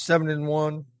old. He's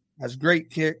 7-1, has great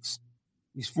kicks.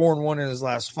 He's 4-1 in his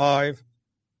last 5.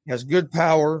 He has good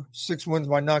power, 6 wins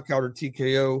by knockout or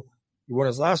TKO. He won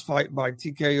his last fight by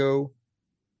TKO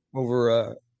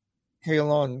over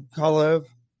Kalon Kalev.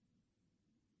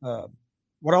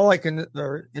 What I like, and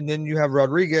then you have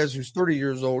Rodriguez, who's 30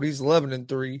 years old. He's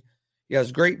 11-3. He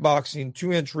has great boxing,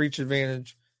 2-inch reach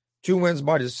advantage, 2 wins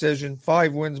by decision,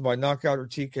 5 wins by knockout or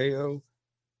TKO.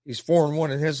 He's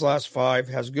 4-1 in his last 5,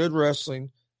 has good wrestling,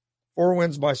 4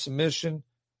 wins by submission,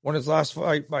 won his last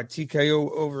fight by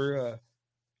TKO over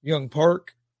Young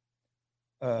Park.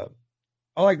 I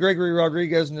like Gregory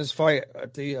Rodriguez in this fight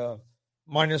at the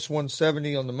minus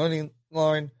 170 on the money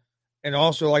line, and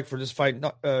also like for this fight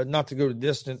not to go to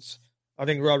distance. I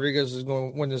think Rodriguez is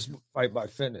going to win this fight by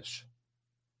finish.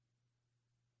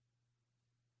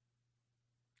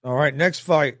 All right, next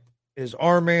fight is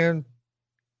Arman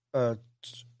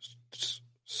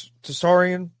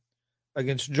Tsarian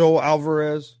against Joel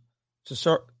Alvarez.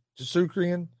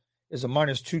 Tsarian is a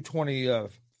minus 220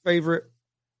 favorite.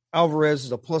 Alvarez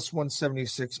is a plus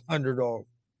 176 underdog.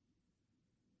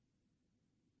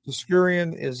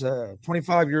 Tsarian is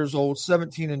 25 years old,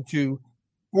 17-2,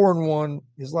 4-1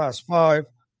 his last 5.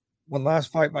 Won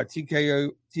last fight by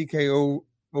TKO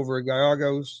over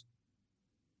Gallegos.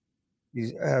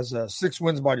 He has 6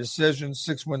 wins by decision,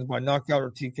 6 wins by knockout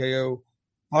or TKO,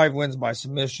 5 wins by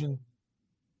submission.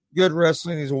 Good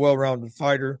wrestling. He's a well-rounded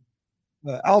fighter.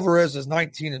 Alvarez is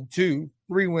 19-2,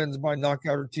 3 wins by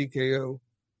knockout or TKO,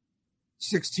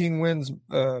 16 wins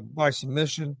by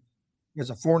submission. He has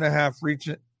a 4.5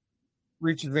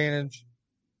 reach advantage.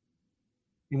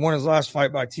 He won his last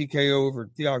fight by TKO over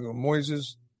Thiago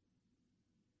Moises.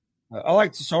 I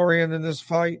like Tsarian in this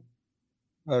fight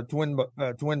to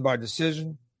win by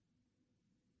decision.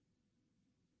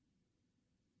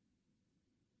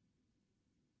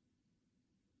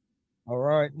 All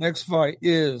right, next fight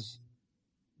is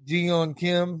Ji-Yeon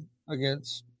Kim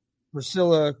against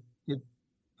Priscilla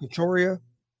Cachoeira.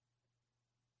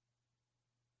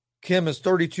 Kim is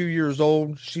 32 years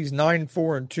old. She's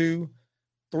 9-4-2,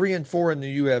 3-4 in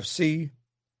the UFC.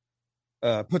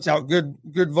 Puts out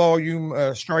good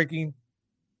volume striking.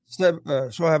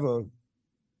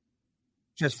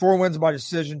 She has 4 wins by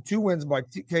decision, 2 wins by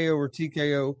KO or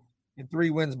TKO, and 3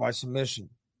 wins by submission.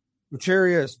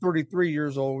 Cachoeira is 33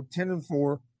 years old,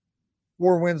 10-4,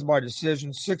 4 wins by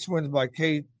decision, 6 wins by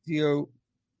KO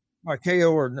or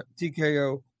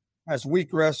TKO. Has weak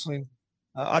wrestling.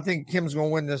 I think Kim's going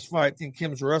to win this fight. I think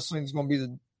Kim's wrestling is going to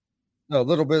be a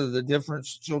little bit of the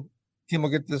difference. Kim will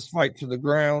get this fight to the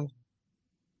ground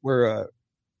where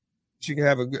she can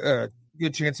have a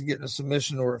good chance of getting a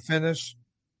submission or a finish.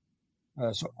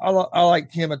 So I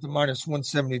like Kim at the minus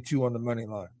 172 on the money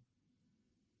line.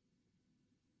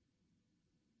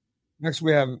 Next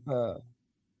we have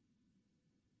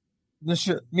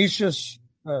Misha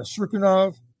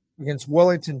Cirkunov against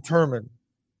Wellington Turman.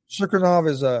 Cirkunov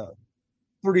is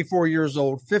 34 years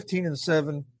old,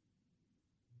 15-7.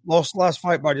 Lost last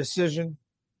fight by decision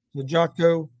to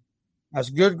Jotko. Has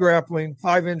good grappling,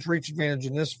 5-inch reach advantage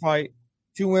in this fight.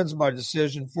 2 wins by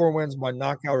decision, 4 wins by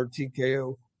knockout or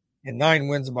TKO, and 9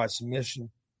 wins by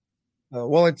submission.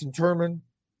 Wellington Turman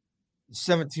is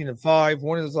 17-5.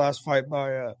 Won his last fight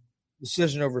by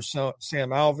decision over Sam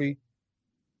Alvey.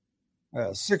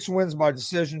 6 wins by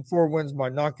decision, 4 wins by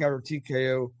knockout or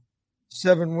TKO,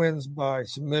 7 wins by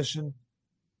submission.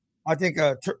 I think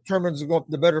Turman's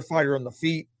the better fighter on the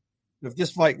feet. If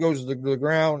this fight goes to the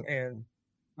ground and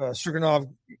Cirkunov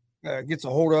gets a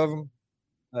hold of him,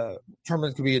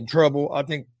 Turman could be in trouble. I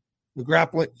think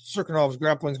Cirkunov's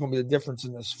grappling is going to be the difference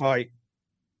in this fight.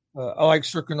 I like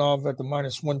Cirkunov at the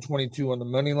minus 122 on the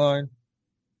money line.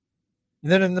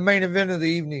 And then in the main event of the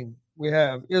evening, we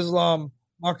have Islam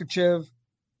Makhachev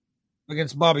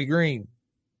against Bobby Green.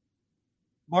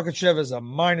 Makhachev is a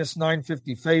minus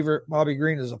 950 favorite. Bobby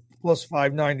Green is a plus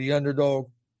 590 underdog.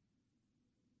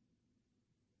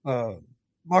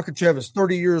 Makhachev is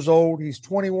 30 years old. He's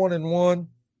 21-1.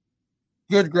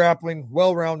 Good grappling,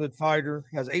 well-rounded fighter.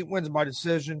 Has 8 wins by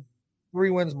decision,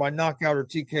 3 wins by knockout or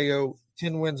TKO,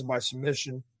 10 wins by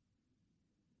submission.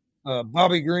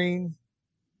 Bobby Green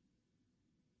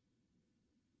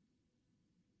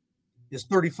is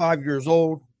 35 years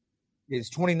old. He's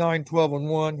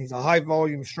 29-12-1. He's a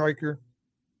high-volume striker.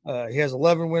 He has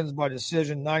 11 wins by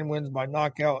decision, 9 wins by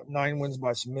knockout, 9 wins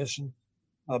by submission.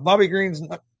 Bobby Green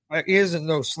isn't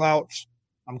no slouch.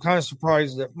 I'm kind of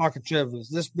surprised that Makhachev is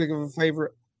this big of a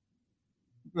favorite.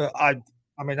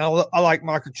 I'm I mean, I like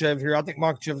Makhachev here. I think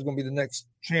Makhachev is going to be the next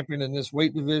champion in this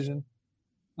weight division.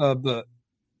 But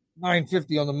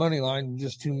 950 on the money line is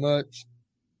just too much.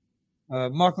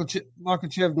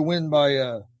 Makhachev to win by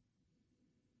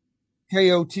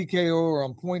KO, TKO, or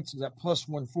on points is at plus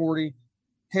 140.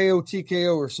 KO,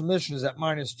 TKO, or submission is at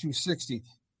minus 260.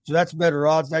 So that's better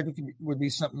odds. That would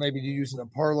be something maybe to use in a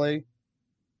parlay.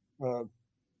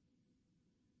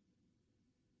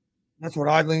 That's what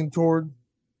I lean toward.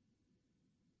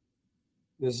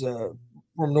 Is for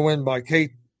him to win by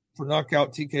for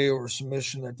knockout, TKO, or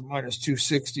submission at the minus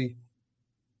 260.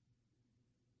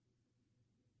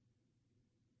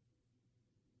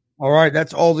 All right,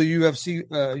 that's all the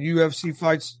UFC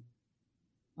fights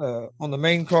on the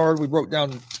main card. We broke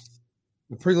down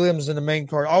the prelims in the main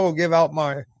card. I will give out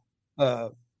my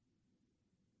my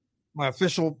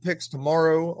official picks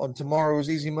tomorrow on tomorrow's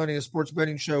Easy Money, a sports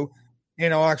betting show,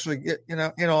 and I'll actually and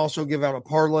I'll also give out a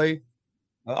parlay.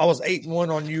 I was 8-1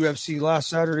 on UFC last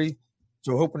Saturday,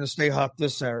 so hoping to stay hot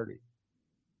this Saturday.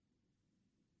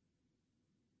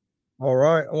 All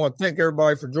right, I want to thank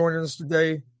everybody for joining us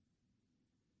today.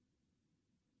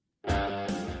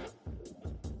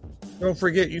 Don't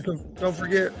forget,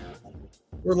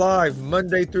 we're live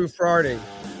Monday through Friday,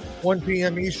 1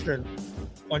 p.m. Eastern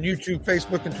on YouTube,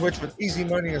 Facebook, and Twitch with Easy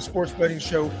Money, a sports betting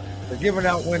show. We're giving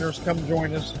out winners. Come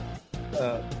join us.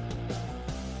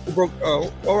 We broke.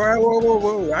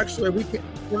 Whoa! Actually,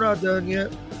 we're not done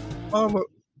yet.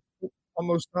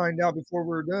 Almost signed out before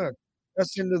we're done.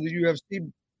 That's the end of the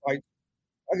UFC fight.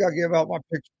 I gotta give out my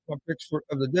picks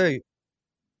of the day.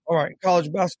 All right,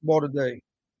 college basketball today.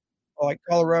 I like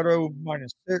Colorado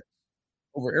 -6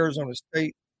 over Arizona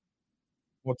State.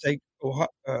 We'll take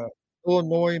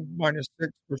Illinois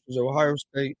 -6 versus Ohio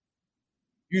State.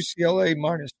 UCLA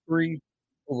 -3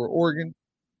 over Oregon.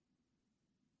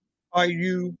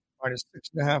 IU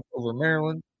 -6.5 over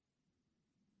Maryland.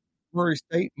 Murray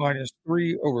State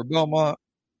 -3 over Belmont.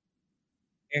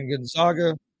 And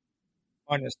Gonzaga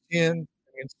 -10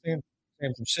 against San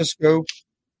Francisco.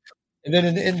 And then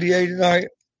in the NBA tonight,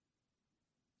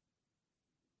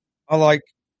 I like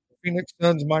the Phoenix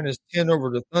Suns -10 over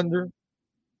the Thunder.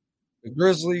 The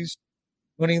Grizzlies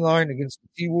money line against the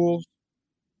T-Wolves.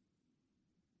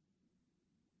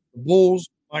 The Bulls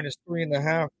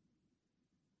 -3.5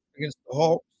 against the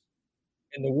Hawks.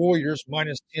 And the Warriors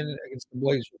 -10 against the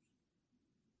Blazers.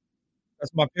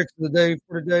 That's my picks of the day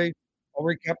for today. I'll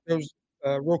recap those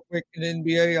real quick. In the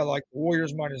NBA, I like the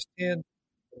Warriors -10,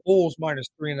 the Bulls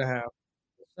 -3.5,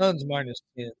 the Suns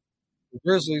 -10, the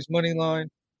Grizzlies money line.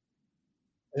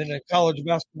 And then in college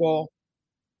basketball,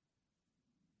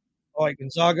 I like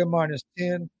Gonzaga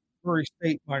 -10, Murray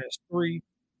State -3,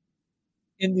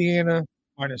 Indiana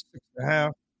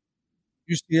 -6.5,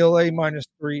 UCLA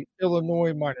 -3,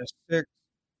 Illinois -6,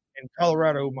 and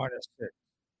Colorado -6.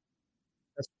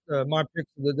 That's my picks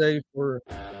of the day for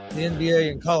the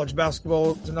NBA and college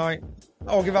basketball tonight.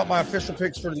 I'll give out my official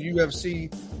picks for the UFC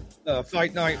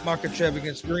fight night, Makhachev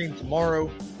against Green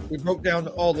tomorrow. We broke down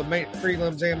all the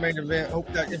prelims and main event. Hope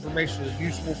that information is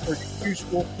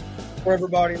useful for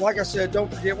everybody. Like I said,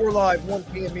 don't forget, we're live 1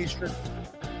 p.m. Eastern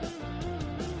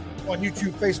on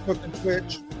YouTube, Facebook, and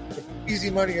Twitch. Easy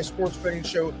Money, a sports betting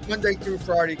show, Monday through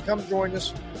Friday. Come join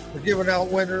us. We're giving out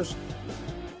winners.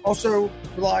 Also,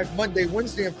 we're live Monday,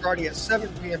 Wednesday, and Friday at 7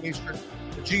 p.m. Eastern,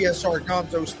 the GSR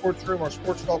Gonzo Sports Room, our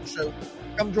sports talk show.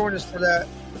 Come join us for that.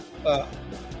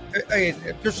 Hey,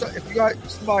 if you got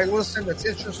somebody listening that's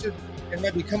interested in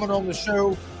maybe coming on the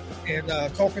show and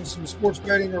talking some sports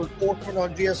betting or coming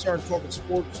on GSR and talking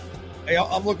sports, hey,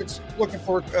 I'm looking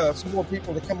for some more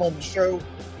people to come on the show.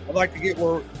 I'd like to get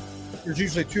where there's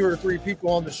usually 2 or 3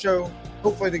 people on the show.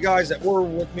 Hopefully the guys that were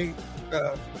with me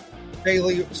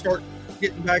daily start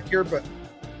getting back here, but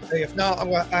hey, if not,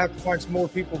 I have to find some more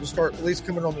people to start at least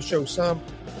coming on the show some.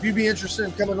 If you'd be interested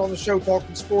in coming on the show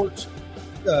talking sports,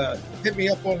 hit me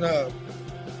up on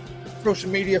social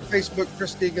media, Facebook,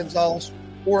 Christy Gonzalez,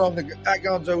 or on the at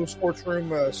Gonzo Sports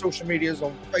Room social medias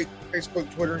on Facebook,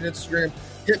 Twitter, and Instagram.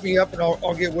 Hit me up and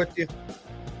I'll get with you.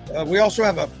 We also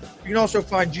have you can also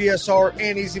find GSR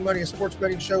and Easy Money, a sports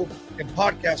betting show, in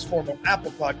podcast form on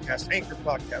Apple Podcasts, Anchor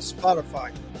Podcasts,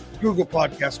 Spotify, Google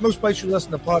Podcasts. Most places you listen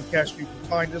to podcasts, you can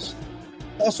find us.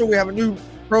 Also, we have a new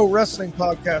pro wrestling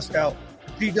podcast out,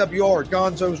 GWR,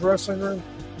 Gonzo's Wrestling Room.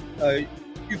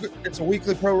 It's a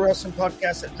weekly pro wrestling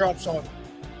podcast that drops on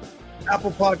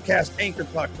Apple Podcasts, Anchor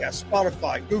Podcasts,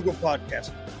 Spotify, Google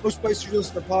Podcasts. Most places you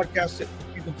listen to podcasts,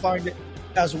 you can find it,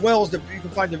 as well as you can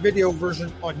find the video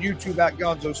version on YouTube at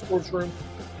Gonzo Sports Room.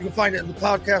 You can find it in the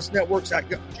podcast networks at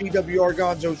GWR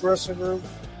Gonzo's Wrestling Room.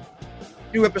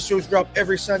 New episodes drop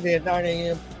every Sunday at 9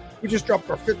 a.m. We just dropped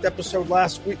our 5th episode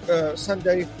last week,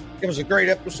 Sunday. It was a great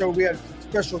episode. We had a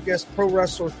special guest, pro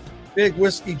wrestler Big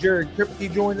Whiskey Jared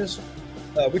Kripke, join us.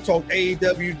 We talked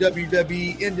AEW,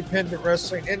 WWE, independent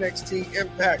wrestling, NXT,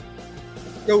 Impact.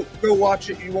 Go watch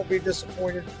it. You won't be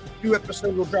disappointed. New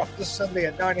episode will drop this Sunday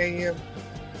at 9 a.m.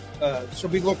 So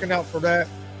be looking out for that.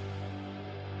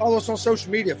 Follow us on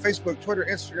social media, Facebook, Twitter,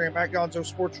 Instagram, at Gonzo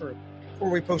Sports Room, where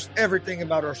we post everything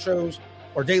about our shows,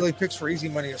 our daily picks for Easy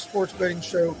Money, a sports betting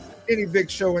show, any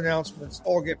big show announcements,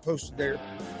 all get posted there.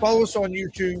 Follow us on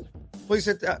YouTube. Please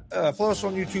hit that. Follow us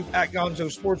on YouTube at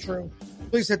Gonzo Sports Room.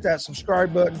 Please hit that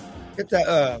subscribe button. Hit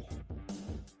that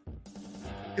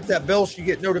bell so you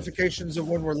get notifications of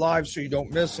when we're live so you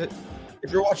don't miss it.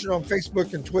 If you're watching on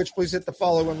Facebook and Twitch, please hit the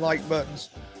follow and like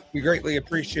buttons. We greatly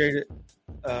appreciate it.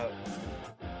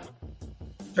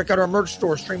 Check out our merch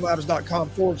store,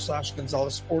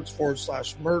 streamlabs.com/Gonzalez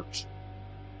Sports/merch.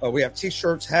 We have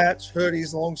t-shirts, hats,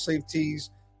 hoodies, long sleeve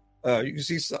tees. You can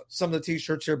see some of the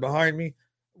t-shirts here behind me.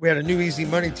 We had a new Easy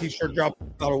Money t-shirt drop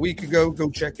about a week ago. Go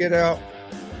check it out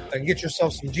and get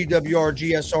yourself some GWR,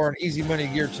 GSR, and Easy Money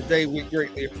gear today. We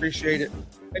greatly appreciate it.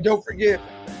 And don't forget,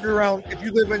 if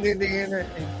you live in Indiana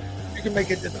and you can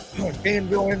make it to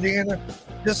Danville, Indiana,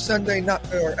 this Sunday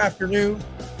afternoon.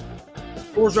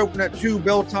 Doors open at 2,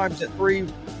 bell times at 3.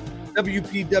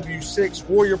 WPW 6,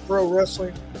 Warrior Pro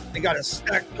Wrestling. They got a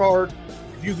stacked card.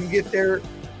 If you can get there,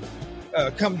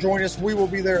 come join us. We will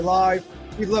be there live.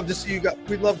 We'd love to see you guys.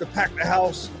 We'd love to pack the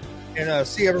house and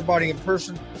see everybody in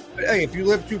person. But hey, if you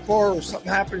live too far or something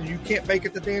happens, you can't make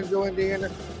it to Danville, Indiana,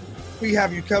 we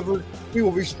have you covered. We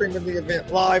will be streaming the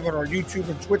event live on our YouTube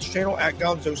and Twitch channel at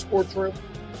Gonzo Sports Room.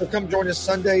 So come join us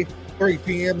Sunday, 3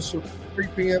 p.m.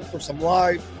 for some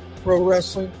live pro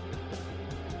wrestling.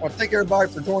 I want to thank everybody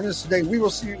for joining us today. We will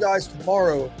see you guys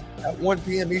tomorrow at 1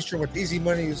 p.m. Eastern with Easy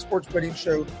Money, the sports betting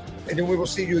show. And then we will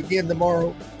see you again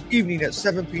tomorrow evening at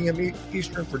 7 p.m.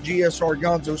 Eastern for GSR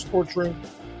Gonzo Sports Room.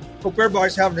 Hope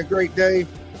everybody's having a great day.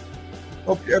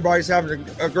 Hope everybody's having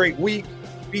a great week.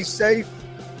 Be safe.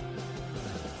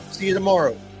 See you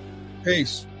tomorrow.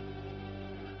 Peace.